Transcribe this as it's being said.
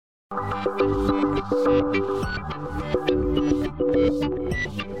Hi,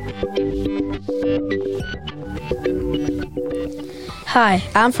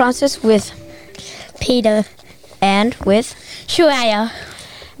 I'm Francis with Peter and with Shreya.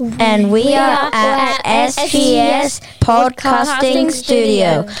 and we are at SGS Podcasting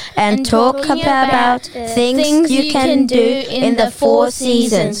Studio and talk about things you can do in the 4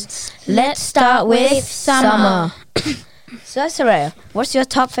 seasons. Let's start with summer. So, Saraya, what's your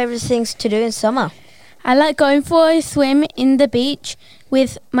top favorite things to do in summer? I like going for a swim in the beach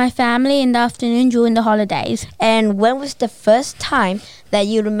with my family in the afternoon during the holidays. And when was the first time that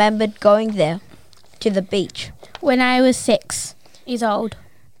you remembered going there to the beach? When I was 6 years old.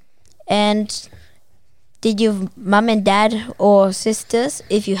 And did your mum and dad or sisters,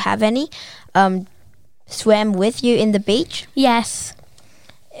 if you have any, swam with you in the beach? Yes.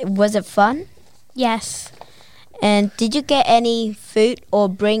 Was it fun? Yes. And did you get any food or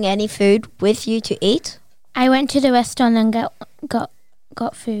bring any food with you to eat? I went to the restaurant and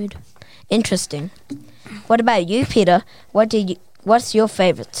got food. Interesting. What about you, Peter? What's your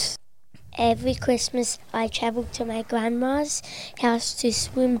favorite? Every Christmas I travel to my grandma's house to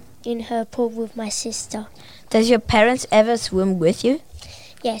swim in her pool with my sister. Does your parents ever swim with you?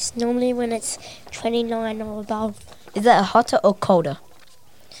 Yes, normally when it's 29 or above. Is it hotter or colder?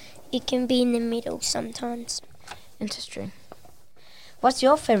 It can be in the middle sometimes. Interesting. What's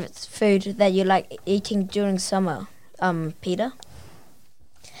your favorite food that you like eating during summer, Peter?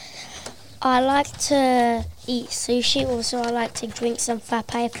 I like to eat sushi. Also, I like to drink some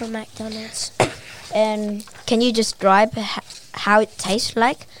frappe from McDonald's. And can you describe how it tastes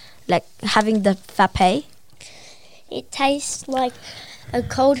like having the frappe? It tastes like a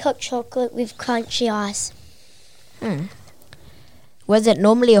cold hot chocolate with crunchy ice. Was it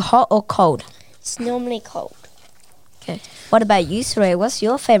normally hot or cold? It's normally cold. Okay. What about you, Surya? What's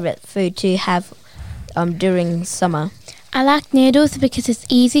your favorite food to have during summer? I like noodles because it's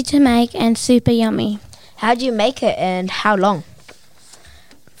easy to make and super yummy. How do you make it and how long?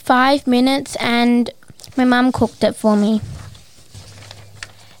 5 minutes and my mum cooked it for me.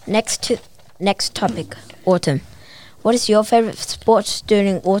 Next topic, autumn. What is your favorite sports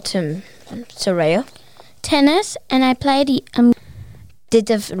during autumn, Soraya? Tennis, and I played Did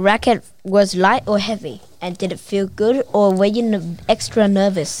the racket was light or heavy? And did it feel good or were you extra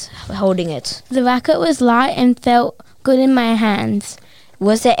nervous holding it? The racket was light and felt good in my hands.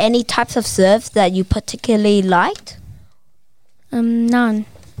 Was there any types of serves that you particularly liked? None.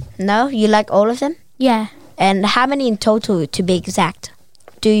 No? You like all of them? Yeah. And how many in total, to be exact,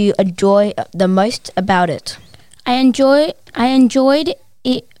 do you enjoy the most about it? I enjoyed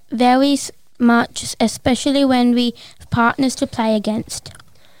it very much, especially when we have partners to play against.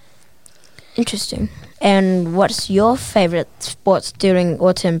 Interesting. And what's your favorite sports during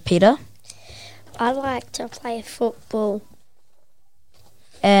autumn, Peter? I like to play football.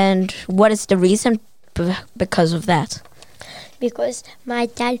 And what is the reason because of that? Because my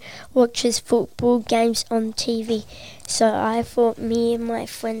dad watches football games on TV. So I thought me and my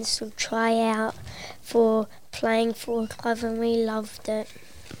friends would try out for playing for a club and we loved it.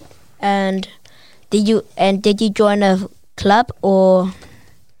 And did you join a club or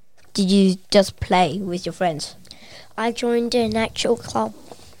did you just play with your friends? I joined an actual club.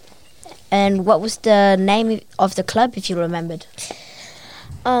 And what was the name of the club, if you remembered?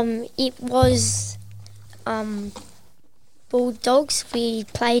 It was Bulldogs. I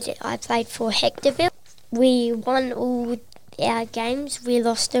played for Hectorville. We won all our games. We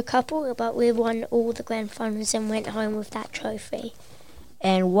lost a couple, but we won all the grand finals and went home with that trophy.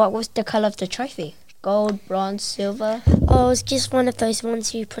 And what was the colour of the trophy? Gold, bronze, silver? Oh, it was just one of those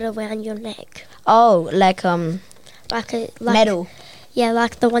ones you put around your neck. Oh, like medal. Yeah,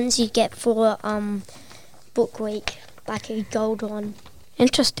 like the ones you get for book week, like a gold one.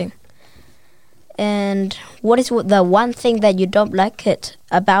 Interesting. And what is the one thing that you don't like it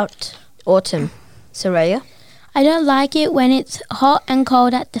about autumn, Saraya? I don't like it when it's hot and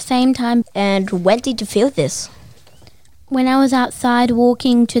cold at the same time. And when did you feel this? When I was outside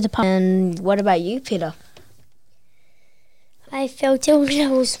walking to the park. And what about you, Peter? I felt it when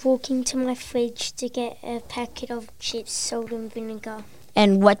I was walking to my fridge to get a packet of chips, salt and vinegar.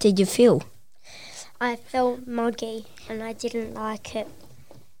 And what did you feel? I felt muggy and I didn't like it.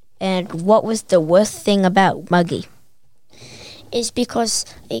 And what was the worst thing about muggy? It's because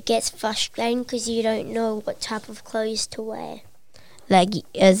it gets frustrating because you don't know what type of clothes to wear. Like,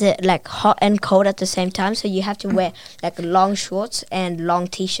 is it like hot and cold at the same time? So you have to wear like long shorts and long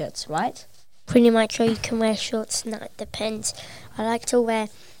t-shirts, right? Pretty much, or you can wear shorts. No, it depends. I like to wear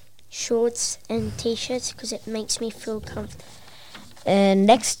shorts and t-shirts because it makes me feel comfortable. And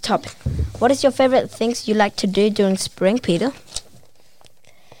next topic. What is your favorite things you like to do during spring, Peter?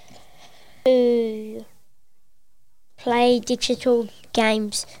 To play digital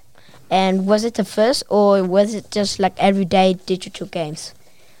games. And was it the first, or was it just like everyday digital games?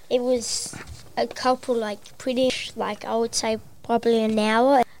 It was a couple, like pretty, like I would say probably an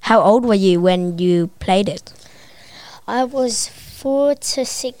hour. How old were you when you played it? I was 4 to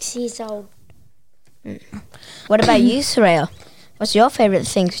 6 years old. What about you, Soraya? What's your favorite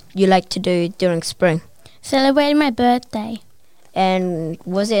things you like to do during spring? Celebrating my birthday. And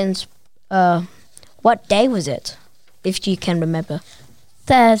was it in, what day was it, if you can remember?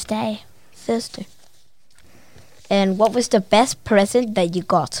 Thursday. Thursday. And what was the best present that you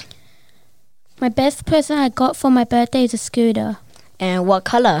got? My best present I got for my birthday is a scooter. And what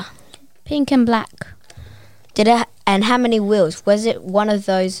color? Pink and black. And how many wheels? Was it one of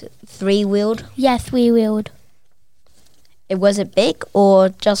those 3-wheeled? Yes, 3-wheeled. Was it big or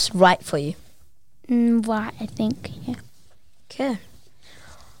just right for you? Right, I think, yeah. Okay.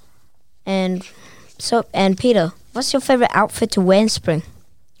 And Peter, what's your favorite outfit to wear in spring?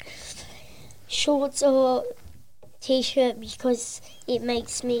 Shorts or t-shirt, because it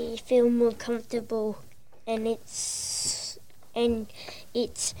makes me feel more comfortable, and it's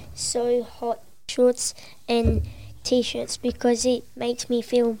so hot. Shorts and t-shirts because it makes me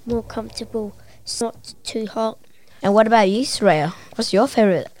feel more comfortable. It's not too hot. And what about you, Soraya? What's your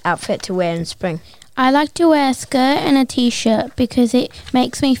favorite outfit to wear in spring? I like to wear a skirt and a t-shirt because it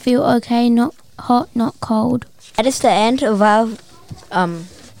makes me feel okay, not hot, not cold. That is the end of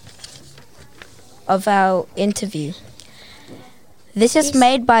our interview. This is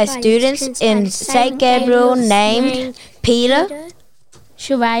made by students in St. Gabriel named Peter.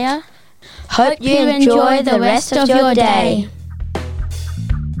 Soraya, Hope you enjoy the rest of your day.